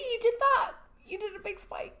big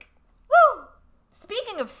Spike. Woo!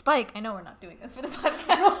 Speaking of Spike, I know we're not doing this for the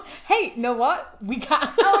podcast. Hey, know what? We can.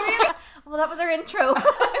 Oh, really? Well, that was our intro.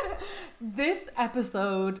 This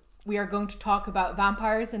episode, we are going to talk about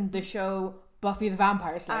vampires in the show Buffy the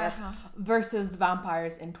Vampire Slayer versus the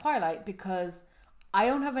vampires in Twilight, because I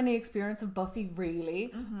don't have any experience of Buffy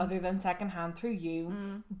really, other than secondhand through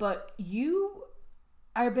you, but you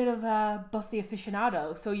are a bit of a Buffy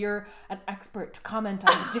aficionado, so you're an expert to comment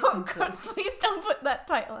on the differences. Oh God, please don't put that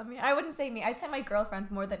title on me. I wouldn't say me. I'd say my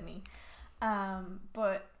girlfriend more than me.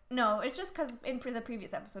 But no, it's just because in the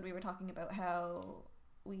previous episode we were talking about how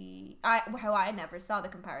I never saw the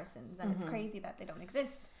comparisons, and it's crazy that they don't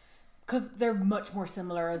exist. Because they're much more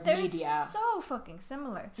similar as They're media. so fucking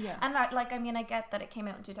similar. Yeah. And I get that it came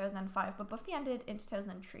out in 2005, but Buffy ended in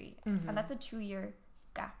 2003, and that's a 2-year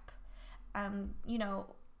gap. And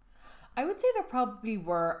I would say there probably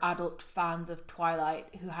were adult fans of Twilight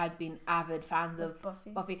who had been avid fans of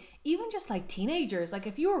Buffy. Even just like teenagers. Like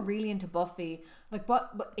if you were really into Buffy, like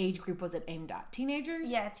what age group was it aimed at? Teenagers?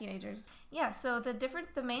 Yeah, teenagers. Yeah, so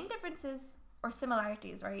the main differences or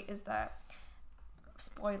similarities, right, is that,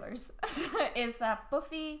 spoilers, is that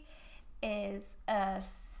Buffy is a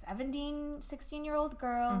 16-year-old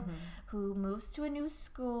girl who moves to a new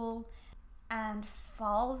school and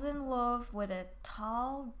falls in love with a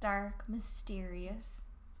tall, dark, mysterious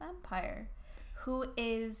vampire who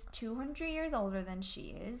is 200 years older than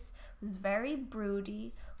she is, who's very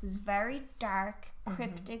broody, who's very dark,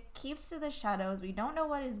 cryptic, keeps to the shadows. We don't know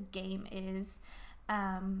what his game is.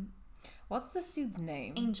 What's this dude's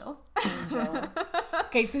name? Angel.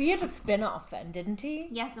 Okay, so he had a spin-off then, didn't he?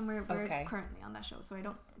 Yes, and we're currently on that show, so I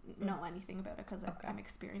don't know anything about it because I'm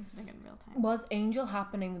experiencing it in real time. Was Angel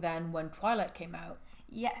happening then when Twilight came out?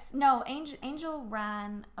 Yes. No, Angel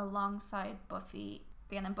ran alongside Buffy,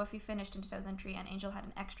 and then Buffy finished in 2003, and Angel had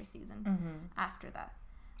an extra season after that.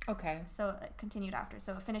 Okay. So it continued after.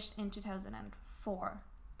 So it finished in 2004,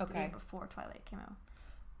 the year before Twilight came out.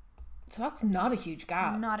 So that's not a huge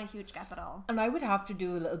gap. Not a huge gap at all. And I would have to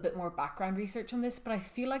do a little bit more background research on this, but I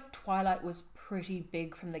feel like Twilight was pretty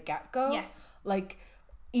big from the get-go. Yes. Like,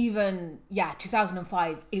 even,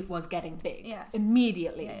 2005, it was getting big. Yeah.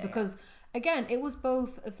 Immediately. Because, again, it was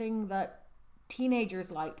both a thing that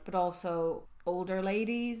teenagers liked, but also older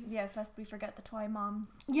ladies. Yes, lest we forget the Twi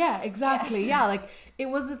moms. Yeah, exactly. Yes. Yeah, like, it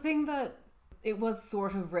was a thing that it was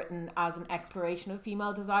sort of written as an exploration of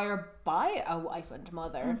female desire by a wife and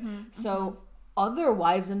mother. So other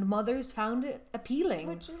wives and mothers found it appealing.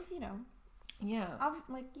 Which is,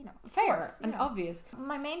 fair course, and obvious.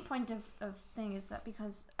 My main point of thing is that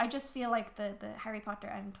because I just feel like the Harry Potter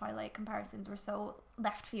and Twilight comparisons were so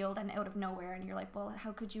left field and out of nowhere, and you're like, well,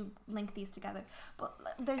 how could you link these together? But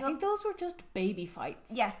I think those were just baby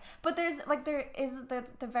fights. Yes, but there is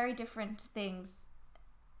the very different things.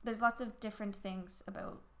 There's lots of different things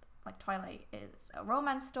about, like, Twilight is a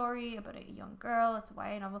romance story about a young girl. It's a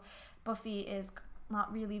YA novel. Buffy is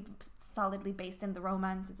not really solidly based in the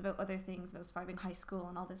romance. It's about other things, about surviving high school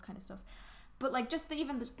and all this kind of stuff. But like just the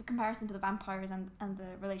comparison to the vampires and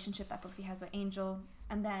the relationship that Buffy has with Angel,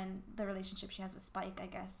 and then the relationship she has with Spike, I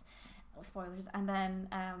guess. Spoilers. And then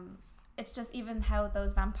it's just even how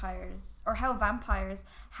those vampires, or how vampires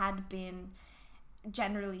had been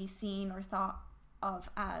generally seen or thought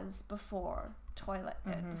of as before Twilight,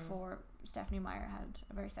 before Stephenie Meyer had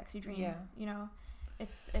a very sexy dream. Yeah.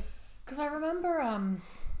 It's because I remember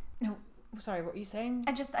no, sorry, what were you saying?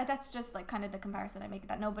 That's just like kind of the comparison I make,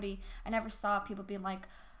 that I never saw people being like,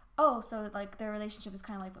 oh, so like their relationship is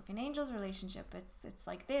kind of like Buffy and Angel's relationship. It's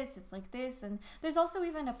like this, and there's also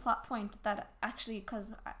even a plot point that actually,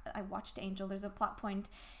 because I watched Angel, there's a plot point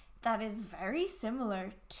that is very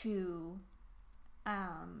similar to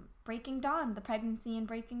Breaking Dawn, the pregnancy in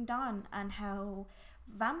Breaking Dawn, and how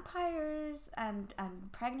vampires and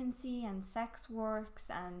pregnancy and sex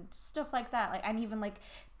works and stuff like that, like, and even like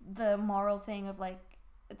the moral thing of like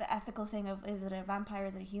the ethical thing of, is it a vampire,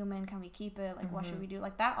 is it a human, can we keep it, like what should we do,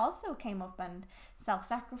 like that also came up, and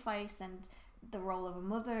self-sacrifice and the role of a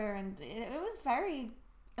mother, and it was very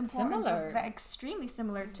important, extremely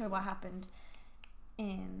similar to what happened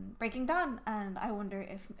in Breaking Dawn. And I wonder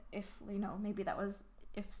if maybe that was,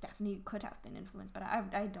 if Stephenie could have been influenced, but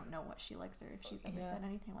I don't know what she likes, or if she's ever said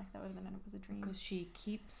anything like that other than it was a dream. Because she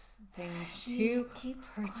keeps things to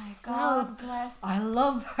herself. God bless. I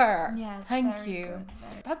love her. Yes, thank you.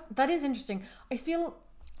 That is interesting. I feel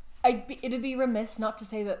it'd be remiss not to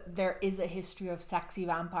say that there is a history of sexy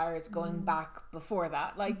vampires going back before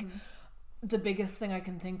that. Like the biggest thing I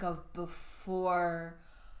can think of before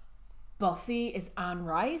Buffy is Anne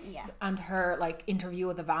Rice and her like interview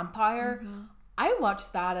with a vampire. I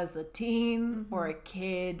watched that as a teen or a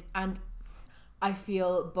kid, and I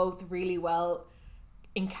feel both really well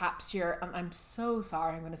encapsulate, and I'm so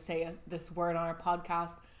sorry I'm going to say this word on our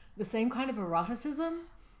podcast, the same kind of eroticism.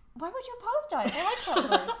 Why would you apologize? I like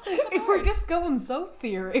that word. If we're just going so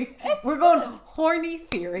theory, we're going horny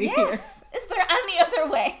theory here. Yes. Is there any other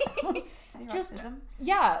way? Just Eroticism.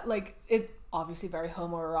 yeah, like it's obviously very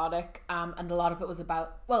homoerotic, and a lot of it was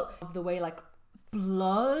about, well, the way like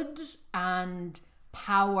blood and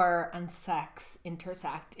power and sex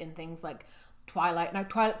intersect in things like Twilight. Now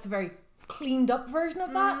Twilight's a very cleaned up version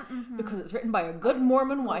of that because it's written by a good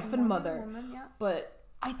Mormon wife and mother, Yeah. but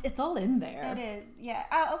it's all in there. It is, yeah.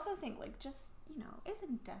 I also think, like, just,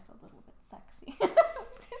 isn't death a little bit sexy? Isn't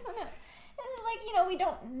it? It's like, we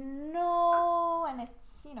don't know, and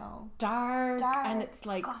it's, dark, and it's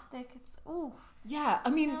like gothic. It's ooh. Yeah, I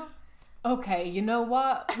mean, okay, you know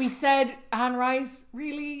what? We said Anne Rice,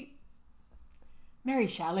 really? Mary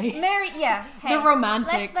Shelley. Yeah. Hey, the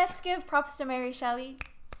Romantics. Let's give props to Mary Shelley.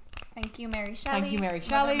 Thank you, Mary Shelley. Thank you, Mary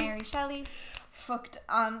Shelley. Mary Shelley. Fucked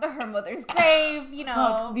on her mother's grave,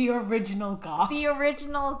 The original goth. The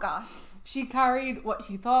original goth. She carried what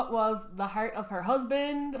she thought was the heart of her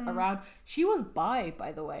husband around. She was bi,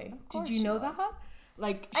 by the way. Did you know that?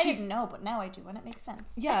 Like, I didn't know, but now I do, and it makes sense.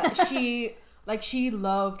 Yeah, she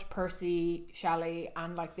loved Percy Shelley,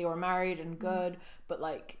 and like they were married and good, but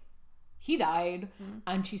like he died,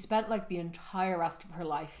 and she spent like the entire rest of her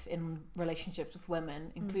life in relationships with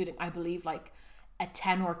women, including I believe like a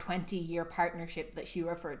 10 or 20 year partnership that she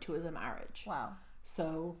referred to as a marriage. Wow.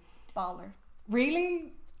 So baller.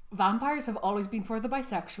 Really, vampires have always been for the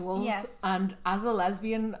bisexuals. Yes. And as a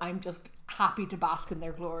lesbian, I'm just happy to bask in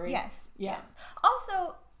their glory. Yes. Yeah. Yes.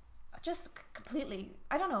 Also, just completely,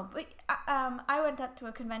 I don't know, but I went up to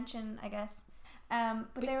a convention, I guess,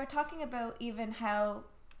 but they were talking about even how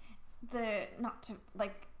not to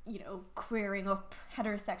like, queering up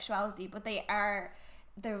heterosexuality, but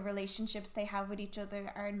the relationships they have with each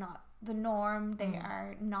other are not the norm. They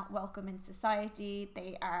are not welcome in society.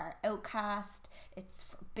 They are outcast. It's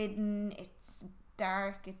forbidden. It's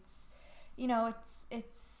dark. It's,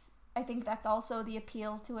 it's I think that's also the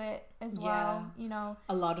appeal to it as well.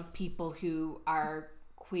 A lot of people who are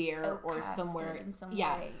queer or somewhere in some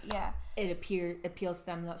way. Yeah. It appeals to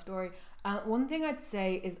them, that story. One thing I'd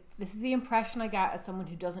say is, this is the impression I get as someone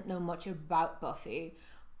who doesn't know much about Buffy,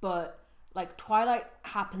 but like Twilight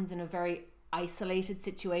happens in a very isolated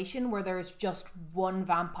situation where there's just one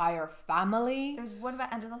vampire family. There's one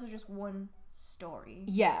and there's also just one story.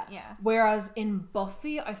 Yeah. Yeah. Whereas in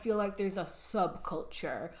Buffy, I feel like there's a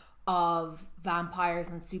subculture of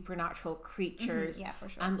vampires and supernatural creatures. Yeah, for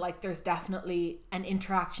sure. And like there's definitely an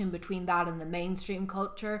interaction between that and the mainstream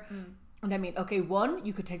culture. And I mean, okay, one,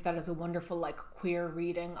 you could take that as a wonderful like queer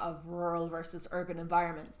reading of rural versus urban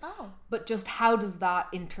environments. Oh. But just how does that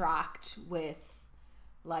interact with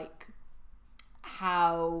like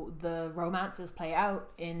how the romances play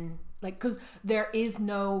out in like, because there is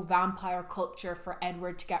no vampire culture for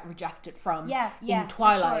Edward to get rejected from in Twilight.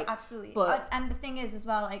 For sure, absolutely. But and the thing is as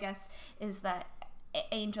well, I guess, is that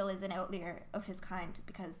Angel is an outlier of his kind,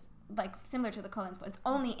 because like similar to the Cullens, but it's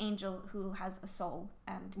only Angel who has a soul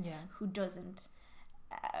and who doesn't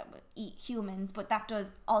eat humans, but that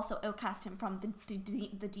does also outcast him from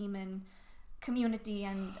the demon community.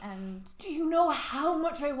 And do you know how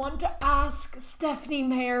much I want to ask Stephenie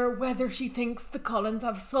Meyer whether she thinks the Cullens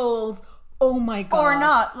have souls? Oh my god. Or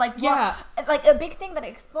not. Like, yeah. Like a big thing that it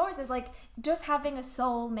explores is like, does having a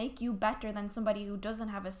soul make you better than somebody who doesn't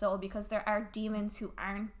have a soul? Because there are demons who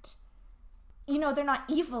aren't, they're not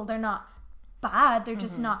evil, they're not bad, they're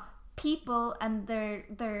just not people, and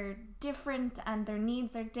they're different and their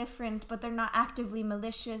needs are different, but they're not actively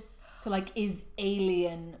malicious. So like, is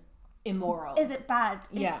Alien immoral? Is it bad?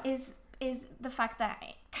 Yeah. Is the fact that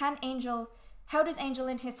how does Angel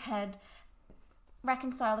in his head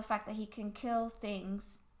reconcile the fact that he can kill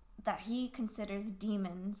things that he considers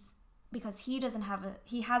demons because he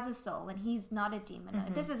has a soul and he's not a demon?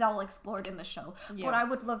 This is all explored in the show, but I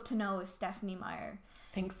would love to know if Stephenie Meyer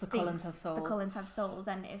thinks the Cullens have souls. The Cullens have souls,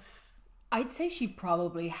 and if I'd say she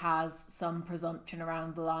probably has some presumption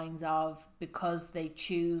around the lines of, because they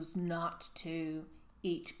choose not to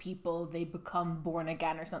eat people, they become born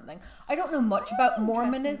again or something. I don't know much about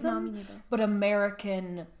Mormonism, no, me neither. But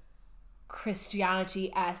American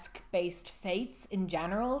Christianity-esque based faiths in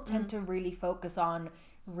general tend to really focus on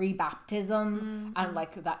rebaptism and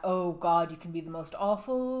like that, oh God, you can be the most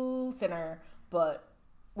awful sinner, but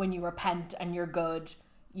when you repent and you're good,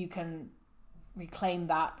 you can reclaim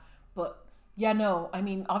that. But yeah, no, I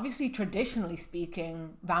mean, obviously traditionally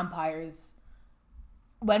speaking, vampires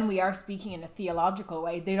when we are speaking in a theological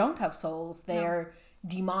way, they don't have souls. They're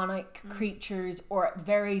demonic creatures, or at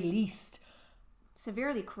very least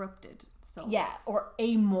severely corrupted souls. Yeah, or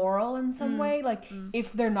amoral in some way. Like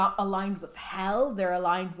if they're not aligned with hell, they're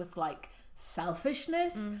aligned with like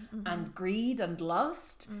selfishness and greed and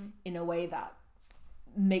lust in a way that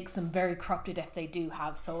makes them very corrupted if they do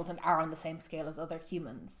have souls and are on the same scale as other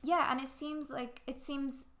humans. Yeah, and it seems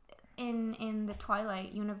in the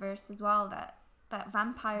Twilight universe as well that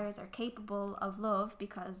vampires are capable of love,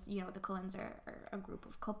 because you know the Cullens are a group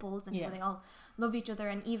of couples and they all love each other,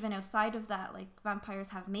 and even outside of that, like vampires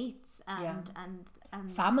have mates and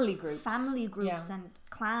family groups and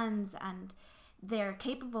clans, and they're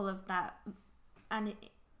capable of that. And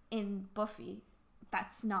in Buffy,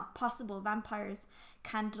 that's not possible. Vampires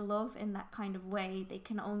can't love in that kind of way. They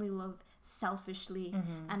can only love selfishly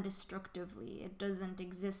and destructively. It doesn't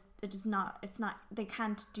exist. It's not, they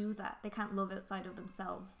can't do that. They can't love outside of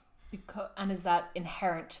themselves. And is that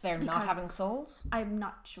inherent to their not having souls? I'm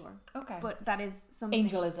not sure. Okay. But that is something.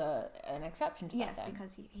 Angel is an exception to that. Yes,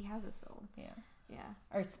 because he has a soul. Yeah. Yeah.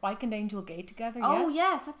 Are Spike and Angel gay together? Oh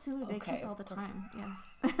yes, absolutely. They kiss all the time. Yes.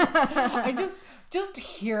 I just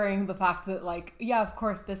hearing the fact that, like, yeah, of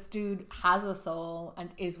course this dude has a soul and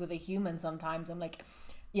is with a human sometimes. I'm like,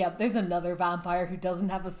 yeah, but there's another vampire who doesn't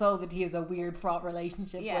have a soul that he has a weird fraught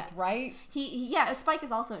relationship with, right? Spike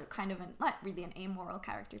is also kind of not really an amoral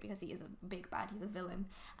character, because he is a big bad. He's a villain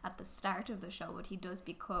at the start of the show, but he does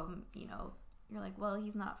become, you know, you're like, well,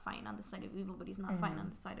 he's not fighting on the side of evil, but he's not fighting on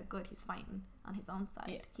the side of good. He's fighting on his own side.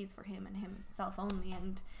 Yeah. He's for him and himself only,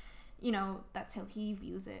 and you know, that's how he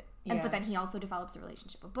views it. And but then he also develops a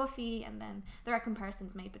relationship with Buffy, and then there are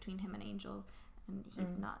comparisons made between him and Angel, and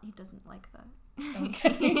he's not, he doesn't like that.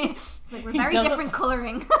 Okay. It's like, we're very different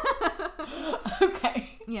coloring.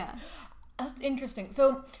 Okay. Yeah. That's interesting.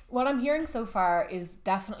 So what I'm hearing so far is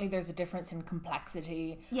definitely there's a difference in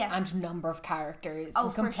complexity and number of characters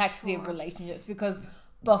and complexity of relationships, because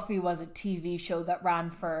Buffy was a TV show that ran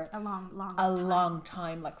for a long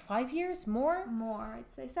time, like 5 years, more,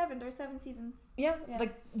 I'd say 7. There are 7 seasons.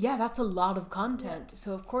 That's a lot of content.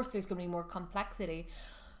 So of course there's going to be more complexity.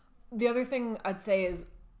 The other thing I'd say is,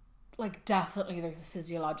 like, definitely there's a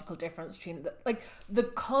physiological difference between the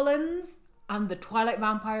Cullens and the Twilight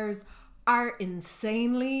vampires are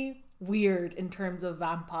insanely weird in terms of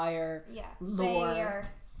vampire lore. They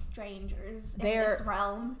are strangers in this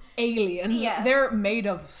realm. Aliens. Yeah. They're made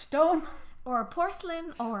of stone. Or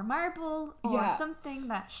porcelain or marble or something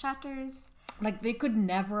that shatters. Like, they could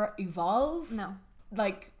never evolve. No.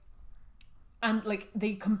 Like, and like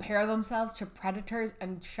they compare themselves to predators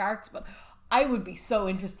and sharks, but I would be so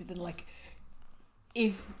interested in, like,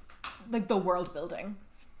 if, like, the world building.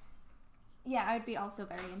 Yeah, I'd be also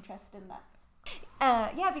very interested in that.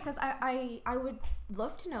 Because I would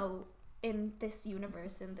love to know, in this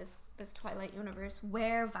universe, in this Twilight universe,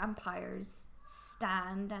 where vampires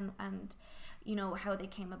stand and you know, how they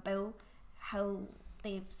came about, how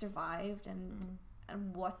they've survived, and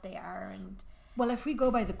what they are. And well, if we go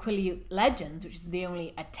by the Quileute legends, which is the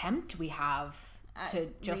only attempt we have to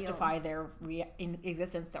justify their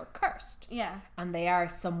existence, they're cursed. Yeah. And they are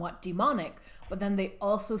somewhat demonic. But then they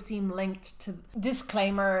also seem linked to...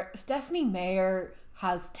 Disclaimer, Stephenie Meyer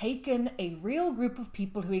has taken a real group of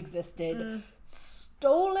people who existed,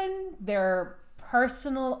 stolen their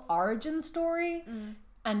personal origin story,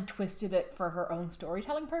 and twisted it for her own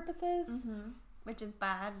storytelling purposes. Which is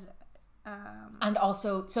bad. And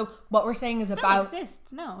also, so what we're saying is still about...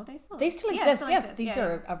 exists. No, they still exist. Yes, these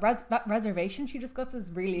are... that reservation she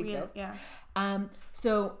discusses really exists. Yeah.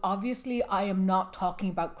 So obviously I am not talking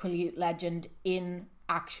about Quileute legend in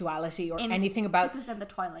actuality or anything about... This is in the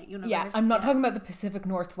Twilight universe. Yeah, I'm not talking about the Pacific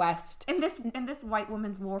Northwest. In this white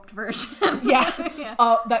woman's warped version.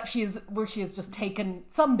 That she has just taken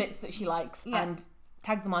some bits that she likes and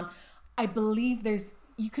tagged them on. I believe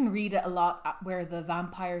you can read it a lot where the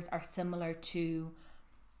vampires are similar to,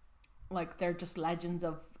 like, they're just legends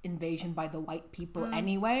of invasion by the white people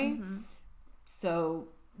anyway. So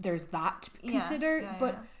there's that to consider.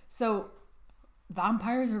 So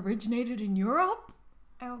vampires originated in Europe?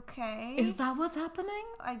 Okay. Is that what's happening?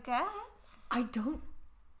 I guess. I don't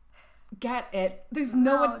get it. There's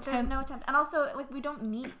no attempt. There's no attempt. And also, like, we don't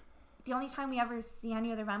meet... The only time we ever see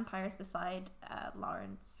any other vampires beside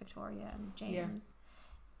Lawrence, Victoria, and James...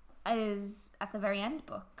 is at the very end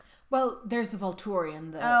book. Well, there's a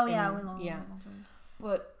Volturian. But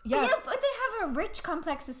But they have a rich,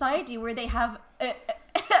 complex society where they have a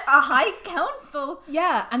high council.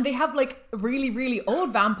 Yeah, and they have, like, really, really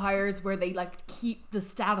old vampires where they, like, keep the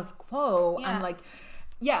status quo and, like,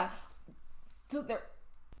 so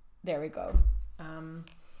there we go.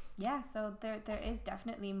 Yeah, so there is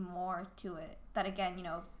definitely more to it. That again, you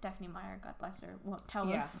know, Stephenie Meyer, God bless her, won't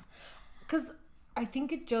tell us. Because I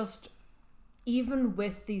think it just, even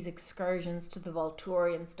with these excursions to the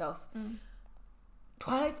Volturi and stuff,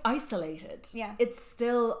 Twilight's isolated. Yeah. It's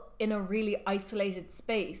still in a really isolated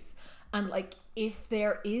space. And like, if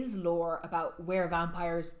there is lore about where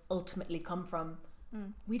vampires ultimately come from,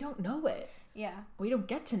 we don't know it. Yeah. We don't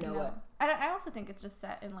get to know it. I also think it's just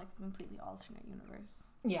set in like a completely alternate universe.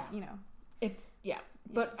 Yeah. You know. It's,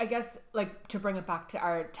 But I guess, like, to bring it back to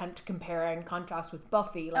our attempt to compare and contrast with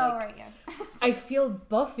Buffy, like... Oh, right, yeah. I feel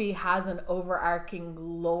Buffy has an overarching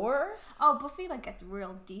lore. Oh, Buffy, like, gets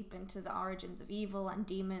real deep into the origins of evil and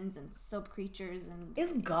demons and sub-creatures and...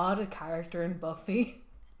 Is God a character in Buffy?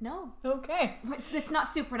 No. Okay. It's not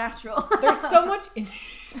supernatural. There's so much...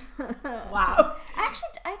 Wow. Actually,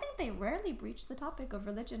 I think they rarely breach the topic of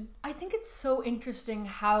religion. I think it's so interesting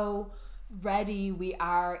how ready we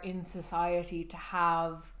are in society to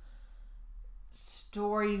have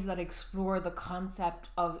stories that explore the concept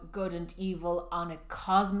of good and evil on a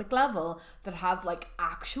cosmic level, that have like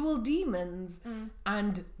actual demons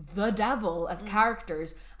and the devil as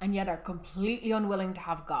characters, and yet are completely unwilling to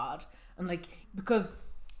have God. And like, because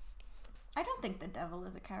I don't think the devil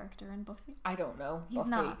is a character in Buffy. I don't know. He's Buffy.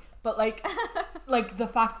 not. But like, like the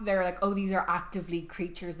fact that they're like, oh, these are actively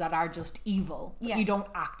creatures that are just evil. But you don't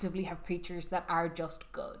actively have creatures that are just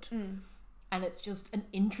good. And it's just an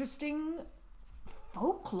interesting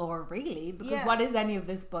folklore, really. Because what is any of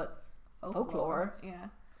this but folklore? Yeah.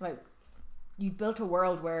 Like, you've built a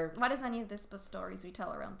world where... What is any of this but stories we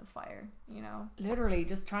tell around the fire, you know? Literally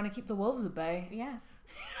just trying to keep the wolves at bay. Yes.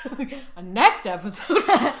 And next episode...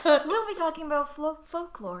 we'll be talking about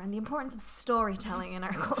folklore and the importance of storytelling in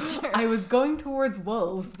our culture. I was going towards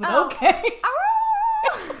wolves, but okay.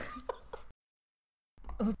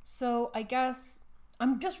 So, I guess...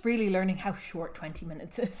 I'm just really learning how short 20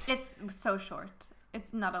 minutes is. It's so short.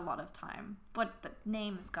 It's not a lot of time. But the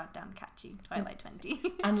name is goddamn catchy. Twilight 20.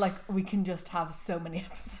 And like, we can just have so many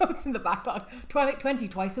episodes in the backlog. Twilight 20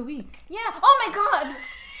 twice a week. Yeah. Oh my god.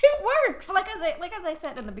 It works. Like as I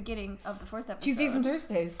said in the beginning of the first episode. Tuesdays and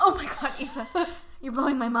Thursdays. Oh my god, Eva. You're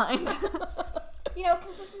blowing my mind. You know,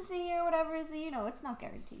 consistency or whatever is, you know, it's not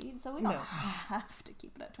guaranteed. So we don't have to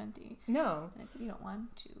keep it at 20. No. And it's if you don't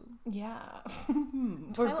want to. Yeah.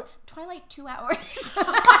 Twilight 2 hours.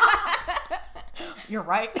 You're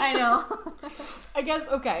right. I know. I guess,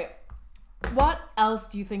 okay. What else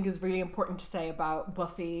do you think is really important to say about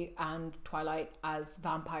Buffy and Twilight as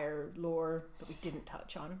vampire lore that we didn't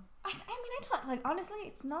touch on? I mean, I don't, like, honestly,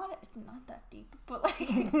 it's not that deep, but like,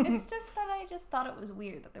 it's just that I just thought it was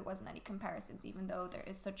weird that there wasn't any comparisons, even though there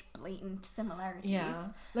is such blatant similarities. Yeah.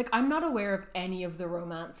 Like, I'm not aware of any of the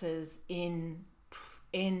romances in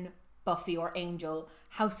Buffy or Angel.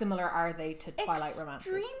 How similar are they to Twilight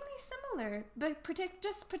romances? Extremely similar, but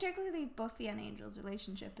particularly Buffy and Angel's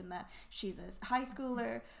relationship, in that she's a high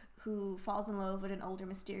schooler who falls in love with an older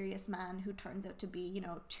mysterious man who turns out to be, you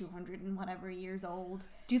know, 200 and whatever years old.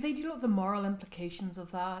 Do they deal with the moral implications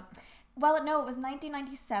of that? Well, no, it was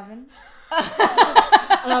 1997.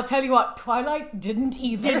 And I'll tell you what, Twilight didn't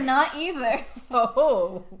either. Did not either.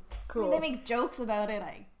 Oh, cool. I mean, they make jokes about it,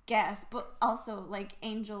 I guess, but also, like,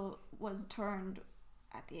 Angel was turned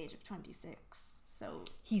at the age of 26, so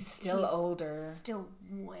he's still older. Still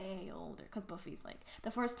way older, because Buffy's, like,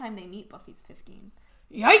 the first time they meet, Buffy's 15.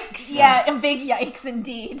 Yikes! Yeah, a big yikes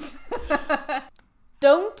indeed.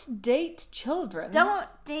 Don't date children. Don't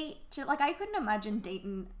date like, I couldn't imagine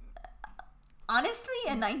dating, honestly,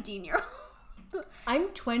 a 19-year-old. I'm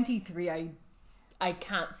 23. I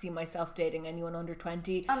can't see myself dating anyone under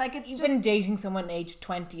 20. Like, it's even just... dating someone aged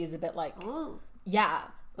 20 is a bit like, ooh. Yeah.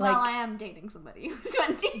 Well, like, I am dating somebody who's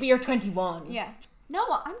 20. But you're 21. Yeah. No,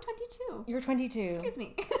 I'm 22. You're 22. Excuse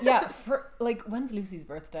me. Yeah, for like, when's Lucy's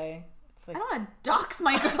birthday? It's like, I don't want to dox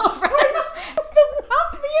my girlfriend. This doesn't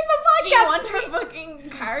have to be in the podcast. Do you want her fucking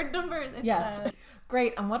card number? It's, yes.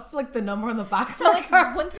 Great. And what's like the number on the back? So it's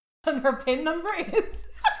and her PIN number is.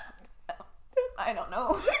 I don't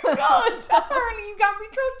know. God, apparently you can't be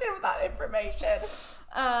trusted with that information.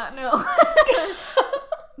 No.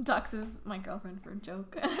 Doxes my girlfriend for a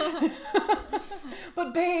joke.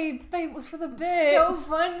 But babe, it was for the bit. So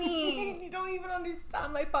funny. You don't even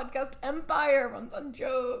understand my podcast empire runs on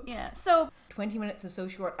jokes. Yeah. So 20 minutes is so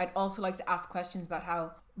short. I'd also like to ask questions about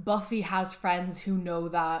how Buffy has friends who know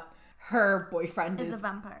that her boyfriend is a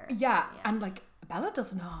vampire. Yeah, and like Bella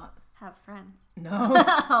does not have friends. No.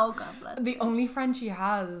 Oh, God bless. The only friend she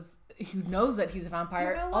has who knows that he's a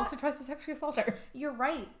vampire also tries to sexually assault her. You're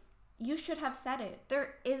right. You should have said it.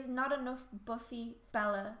 There is not enough Buffy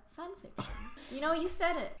Bella fanfiction. You know, you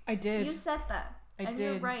said it. I did. You said that. I and did.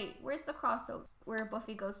 You're right. Where's the crossover where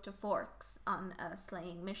Buffy goes to Forks on a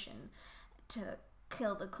slaying mission to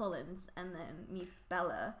kill the Cullens and then meets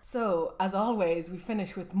Bella? So, as always, we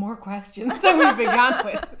finish with more questions than we began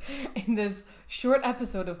with in this short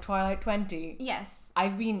episode of Twilight 20. Yes.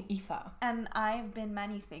 I've been Aoife. And I've been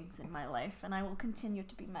many things in my life, and I will continue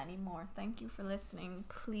to be many more. Thank you for listening.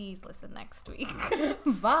 Please listen next week.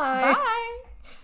 Bye. Bye.